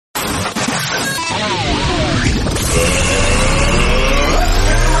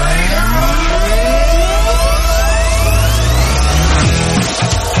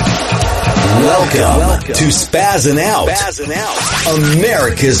Welcome to Spazzing Out,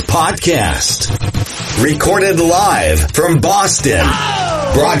 America's podcast. Recorded live from Boston,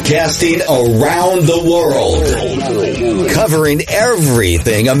 broadcasting around the world, covering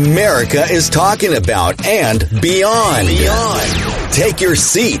everything America is talking about and beyond. Take your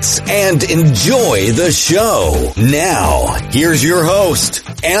seats and enjoy the show. Now, here's your host,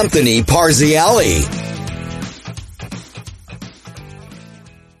 Anthony Parziale.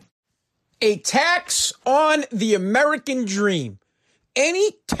 A tax on the American dream.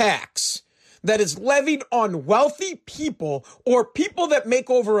 Any tax that is levied on wealthy people or people that make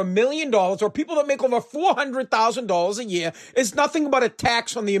over $1 million or people that make over $400,000 a year is nothing but a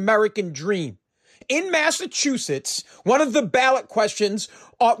tax on the American dream. In Massachusetts, one of the ballot questions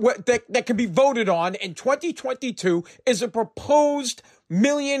that can be voted on in 2022 is a proposed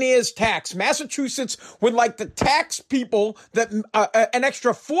millionaires tax. Massachusetts would like to tax people that an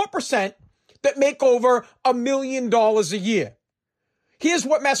extra 4% that make over $1 million a year. Here's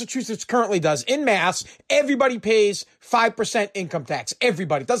what Massachusetts currently does. In Mass, everybody pays 5% income tax.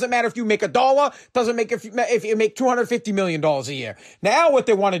 Everybody. Doesn't matter if you make $1. Doesn't make if you make $250 million a year. Now what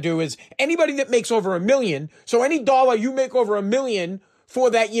they want to do is anybody that makes over $1 million, so any dollar you make over $1 million for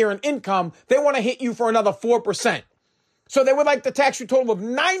that year in income, they want to hit you for another 4%. So they would like to tax you a total of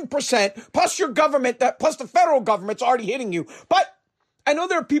 9%, plus your government, plus the federal government's already hitting you. But I know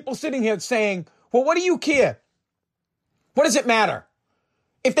there are people sitting here saying, well, what do you care? What does it matter?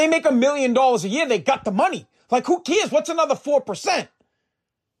 If they make $1 million a year, they got the money. Like, who cares? What's another 4%?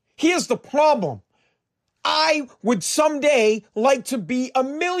 Here's the problem. I would someday like to be a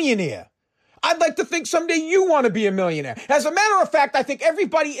millionaire. I'd like to think someday you want to be a millionaire. As a matter of fact, I think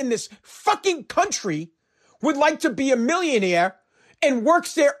everybody in this fucking country would like to be a millionaire and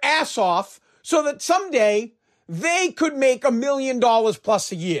works their ass off so that someday they could make $1 million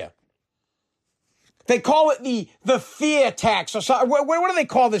plus a year. They call it the fear tax or something. What do they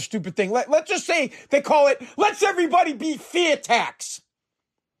call this stupid thing? Let's just say they call it, let's everybody be fear tax.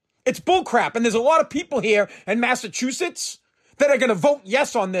 It's bullcrap. And there's a lot of people here in Massachusetts that are going to vote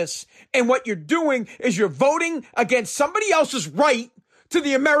yes on this. And what you're doing is you're voting against somebody else's right to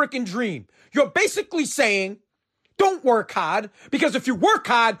the American dream. You're basically saying, don't work hard, because if you work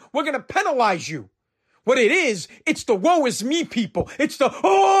hard, we're going to penalize you. What it is, it's the woe is me people. It's the,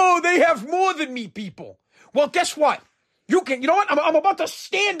 oh, they have more than me people. Well, guess what? You know what? I'm about to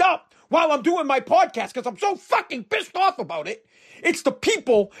stand up while I'm doing my podcast because I'm so fucking pissed off about it. It's the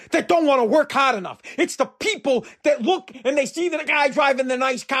people that don't want to work hard enough. It's the people that look and they see the guy driving the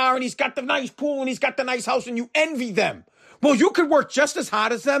nice car and he's got the nice pool and he's got the nice house and you envy them. Well, you could work just as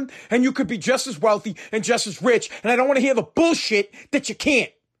hard as them and you could be just as wealthy and just as rich. And I don't want to hear the bullshit that you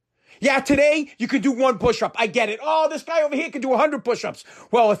can't. Yeah, today you could do 1 push-up. I get it. Oh, this guy over here could do 100 push-ups.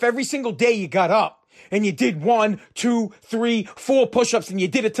 Well, if every single day you got up and you did 1, 2, 3, 4 push-ups and you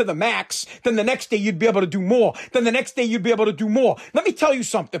did it to the max, then the next day you'd be able to do more. Then the next day you'd be able to do more. Let me tell you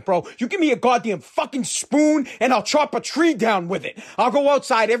something, bro. You give me a goddamn fucking spoon and I'll chop a tree down with it. I'll go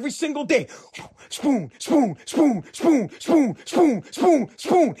outside every single day. Spoon, spoon, spoon, spoon, spoon, spoon, spoon,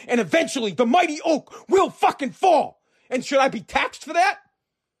 spoon. And eventually the mighty oak will fucking fall. And should I be taxed for that?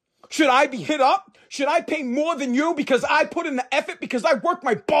 Should I be hit up? Should I pay more than you because I put in the effort, because I worked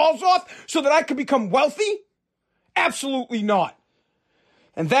my balls off so that I could become wealthy? Absolutely not.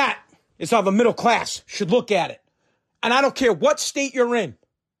 And that is how the middle class should look at it. And I don't care what state you're in,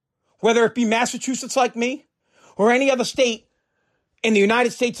 whether it be Massachusetts like me or any other state in the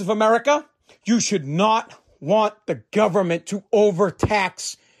United States of America, you should not want the government to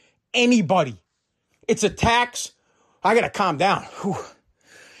overtax anybody. It's a tax. I got to calm down. Whew.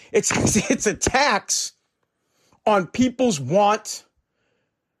 It's a tax on people's want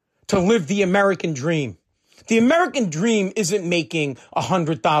to live the American dream. The American dream isn't making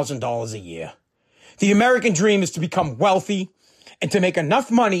 $100,000 a year. The American dream is to become wealthy and to make enough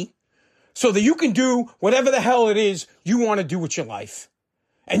money so that you can do whatever the hell it is you want to do with your life.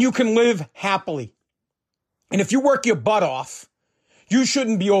 And you can live happily. And if you work your butt off, you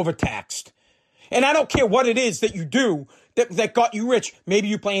shouldn't be overtaxed. And I don't care what it is that you do that got you rich. Maybe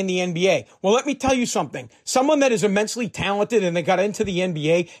you play in the NBA. Well, let me tell you something. Someone that is immensely talented and they got into the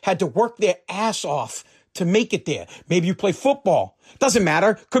NBA had to work their ass off to make it there. Maybe you play football. Doesn't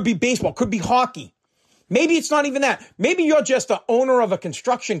matter. Could be baseball. Could be hockey. Maybe it's not even that. Maybe you're just the owner of a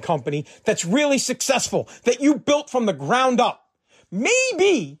construction company that's really successful, that you built from the ground up.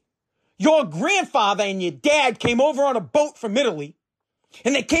 Maybe your grandfather and your dad came over on a boat from Italy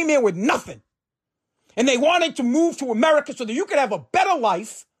and they came here with nothing. And they wanted to move to America so that you could have a better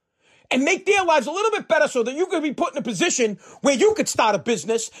life and make their lives a little bit better so that you could be put in a position where you could start a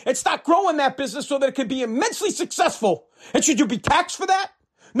business and start growing that business so that it could be immensely successful. And should you be taxed for that?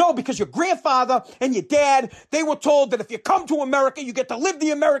 No, because your grandfather and your dad, they were told that if you come to America, you get to live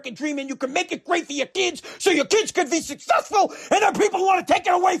the American dream and you can make it great for your kids so your kids could be successful, and then people want to take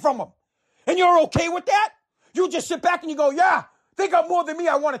it away from them. And you're okay with that? You just sit back and you go, yeah, they got more than me,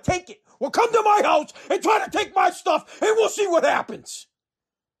 I want to take it. Well, come to my house and try to take my stuff and we'll see what happens.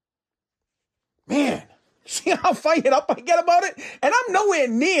 Man, see how fired up I get about it? And I'm nowhere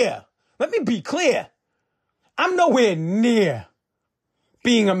near, let me be clear, I'm nowhere near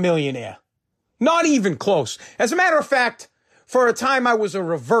being a millionaire. Not even close. As a matter of fact, for a time I was a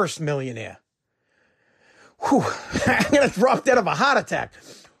reverse millionaire. Whew, I'm going to drop dead of a heart attack.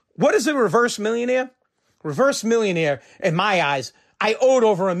 What is a reverse millionaire? Reverse millionaire, in my eyes, I owed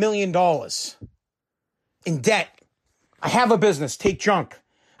over $1 million in debt. I have a business, Take Junk.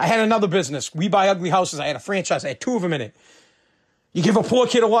 I had another business, We Buy Ugly Houses. I had a franchise. I had 2 of them in it. You give a poor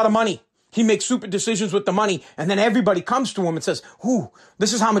kid a lot of money. He makes stupid decisions with the money, and then everybody comes to him and says, ooh,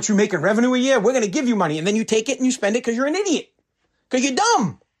 this is how much you make in revenue a year. We're going to give you money. And then you take it and you spend it because you're an idiot, because you're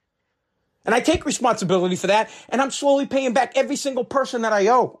dumb. And I take responsibility for that, and I'm slowly paying back every single person that I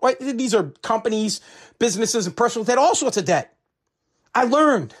owe. Right? These are companies, businesses, and personal debt, all sorts of debt. I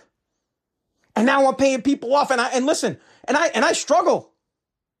learned. And now I'm paying people off, and I struggle.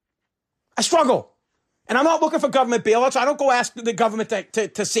 I struggle. And I'm not looking for government bailouts. I don't go ask the government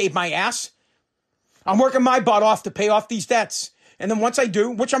to save my ass. I'm working my butt off to pay off these debts. And then once I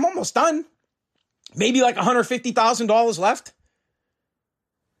do, which I'm almost done, maybe like $150,000 left.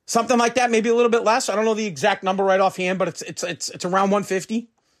 Something like that, maybe a little bit less. I don't know the exact number right offhand, but it's around 150.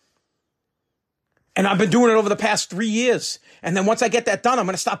 And I've been doing it over the past 3 years. And then once I get that done, I'm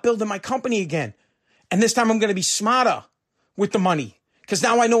going to stop building my company again. And this time I'm going to be smarter with the money. Because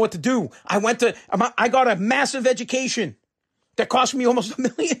now I know what to do. I got a massive education that cost me almost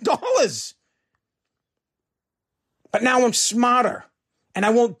 $1 million. But now I'm smarter and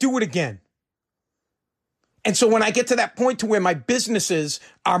I won't do it again. And so when I get to that point to where my businesses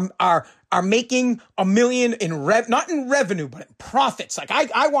are making $1 million in not in revenue, but in profits. Like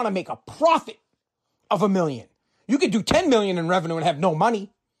I want to make a profit of $1 million. You could do 10 million in revenue and have no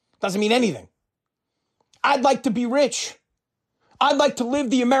money. Doesn't mean anything. I'd like to be rich. I'd like to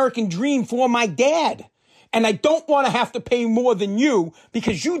live the American dream for my dad. And I don't want to have to pay more than you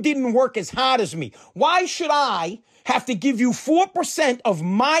because you didn't work as hard as me. Why should I have to give you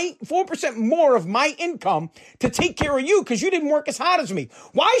 4% more of my income to take care of you because you didn't work as hard as me?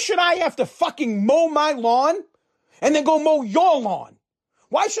 Why should I have to fucking mow my lawn and then go mow your lawn?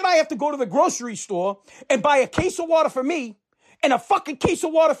 Why should I have to go to the grocery store and buy a case of water for me and a fucking case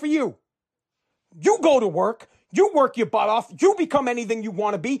of water for you? You go to work. You work your butt off. You become anything you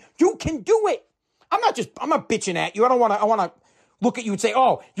want to be. You can do it. I'm not bitching at you. I want to look at you and say,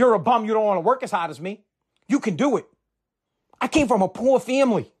 oh, you're a bum. You don't want to work as hard as me. You can do it. I came from a poor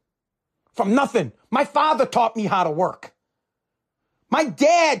family, from nothing. My father taught me how to work. My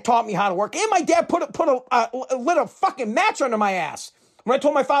dad taught me how to work. And my dad lit a fucking match under my ass. When I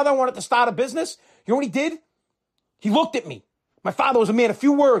told my father I wanted to start a business, you know what he did? He looked at me. My father was a man of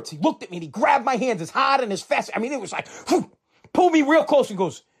few words. He looked at me and he grabbed my hands as hard and as fast. I mean, it was like, pulled me real close and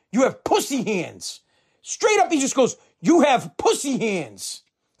goes, you have pussy hands. Straight up, he just goes, you have pussy hands.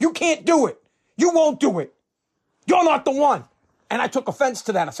 You can't do it. You won't do it. You're not the one. And I took offense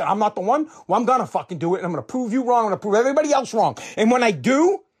to that. I said, I'm not the one. Well, I'm going to fucking do it. And I'm going to prove you wrong. I'm going to prove everybody else wrong. And when I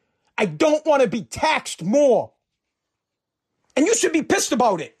do, I don't want to be taxed more. And you should be pissed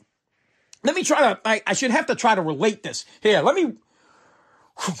about it. Let me try to, I should have to try to relate this. Here,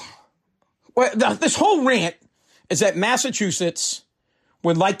 this whole rant is that Massachusetts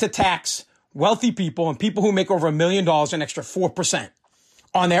would like to tax wealthy people and people who make over $1 million an extra 4%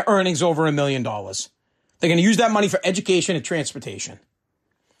 on their earnings over $1 million. They're going to use that money for education and transportation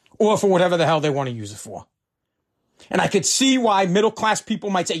or for whatever the hell they want to use it for. And I could see why middle-class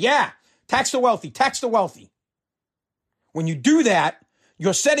people might say, yeah, tax the wealthy, tax the wealthy. When you do that,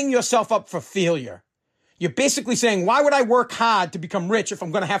 you're setting yourself up for failure. You're basically saying, why would I work hard to become rich if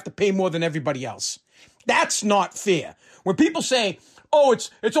I'm going to have to pay more than everybody else? That's not fair. When people say, oh,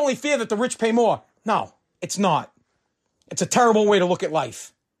 it's only fair that the rich pay more. No, it's not. It's a terrible way to look at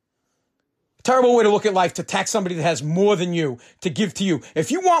life. Terrible way to look at life, to tax somebody that has more than you, to give to you. If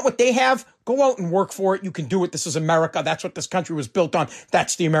you want what they have, go out and work for it. You can do it. This is America. That's what this country was built on.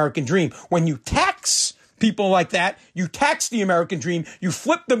 That's the American dream. When you tax people like that, you tax the American dream, you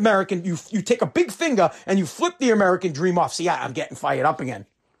flip the American, you take a big finger and you flip the American dream off. See, I'm getting fired up again.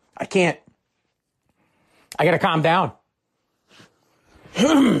 I can't. I got to calm down.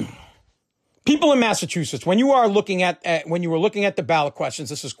 People in Massachusetts, when you were looking at the ballot questions,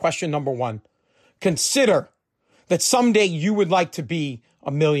 this is question number 1. Consider that someday you would like to be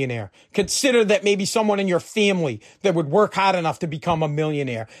a millionaire. Consider that maybe someone in your family that would work hard enough to become a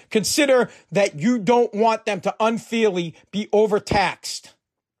millionaire. Consider that you don't want them to unfairly be overtaxed.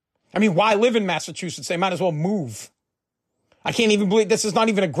 I mean, why live in Massachusetts? They might as well move. I can't even believe this is not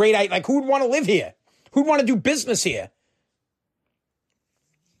even a great idea. Like, who'd want to live here? Who'd want to do business here?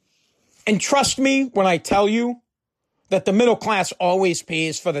 And trust me when I tell you that the middle class always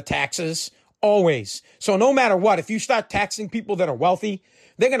pays for the taxes. Always. So no matter what, if you start taxing people that are wealthy,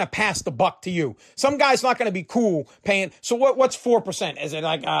 they're going to pass the buck to you. Some guy's not going to be cool paying. So what's 4%? Is it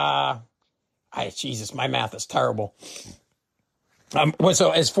like, Jesus, my math is terrible.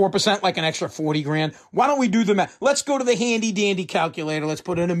 So is 4% like an extra 40 grand? Why don't we do the math? Let's go to the handy dandy calculator. Let's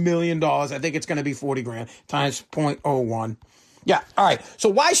put in $1 million. I think it's going to be 40 grand times 0.01. Yeah. All right. So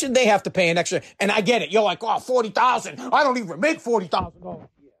why should they have to pay an extra? And I get it. You're like, oh, 40,000. I don't even make $40,000.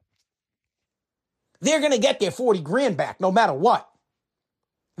 They're going to get their 40 grand back no matter what.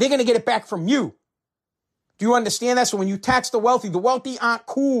 They're going to get it back from you. Do you understand that? So when you tax the wealthy aren't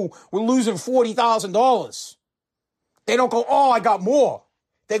cool with losing $40,000. They don't go, oh, I got more.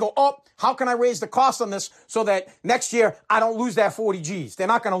 They go, oh, how can I raise the cost on this so that next year I don't lose that 40 G's? They're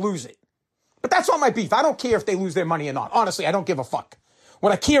not going to lose it. But that's not my beef. I don't care if they lose their money or not. Honestly, I don't give a fuck.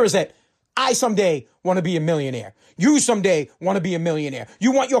 What I care is that I someday want to be a millionaire. You someday want to be a millionaire.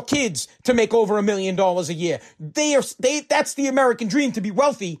 You want your kids to make over $1 million a year. That's the American dream, to be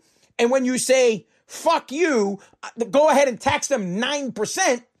wealthy. And when you say, fuck you, go ahead and tax them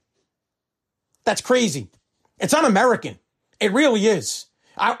 9%, that's crazy. It's un-American. It really is.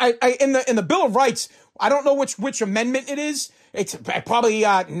 In the Bill of Rights, I don't know which amendment it is. It's probably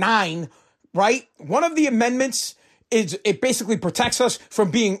 9, right? One of the amendments is it basically protects us from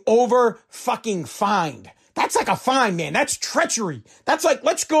being over fucking fined. That's like a fine, man. That's treachery. That's like,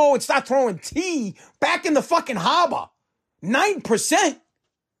 let's go and start throwing tea back in the fucking harbor. 9%.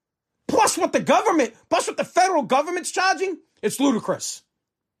 Plus what the federal government's charging, it's ludicrous.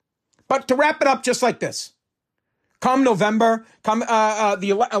 But to wrap it up just like this. Come November,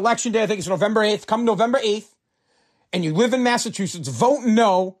 the election day, I think it's November 8th, come November 8th, and you live in Massachusetts, vote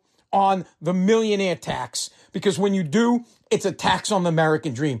no on the millionaire tax. Because when you do, it's a tax on the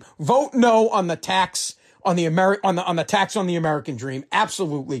American dream. Vote no on the tax on the tax on the American dream.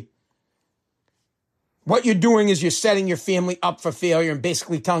 Absolutely. What you're doing is you're setting your family up for failure and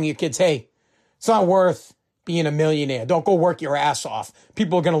basically telling your kids, hey, it's not worth being a millionaire. Don't go work your ass off.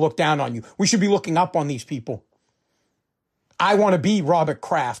 People are going to look down on you. We should be looking up on these people. I want to be Robert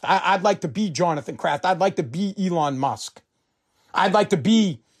Kraft. I'd like to be Jonathan Kraft. I'd like to be Elon Musk. I'd like to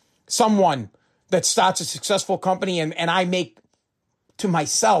be someone that starts a successful company and I make to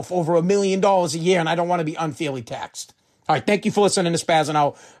myself over $1 million a year and I don't want to be unfairly taxed. All right. Thank you for listening to Spazzing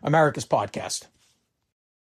Out, America's podcast.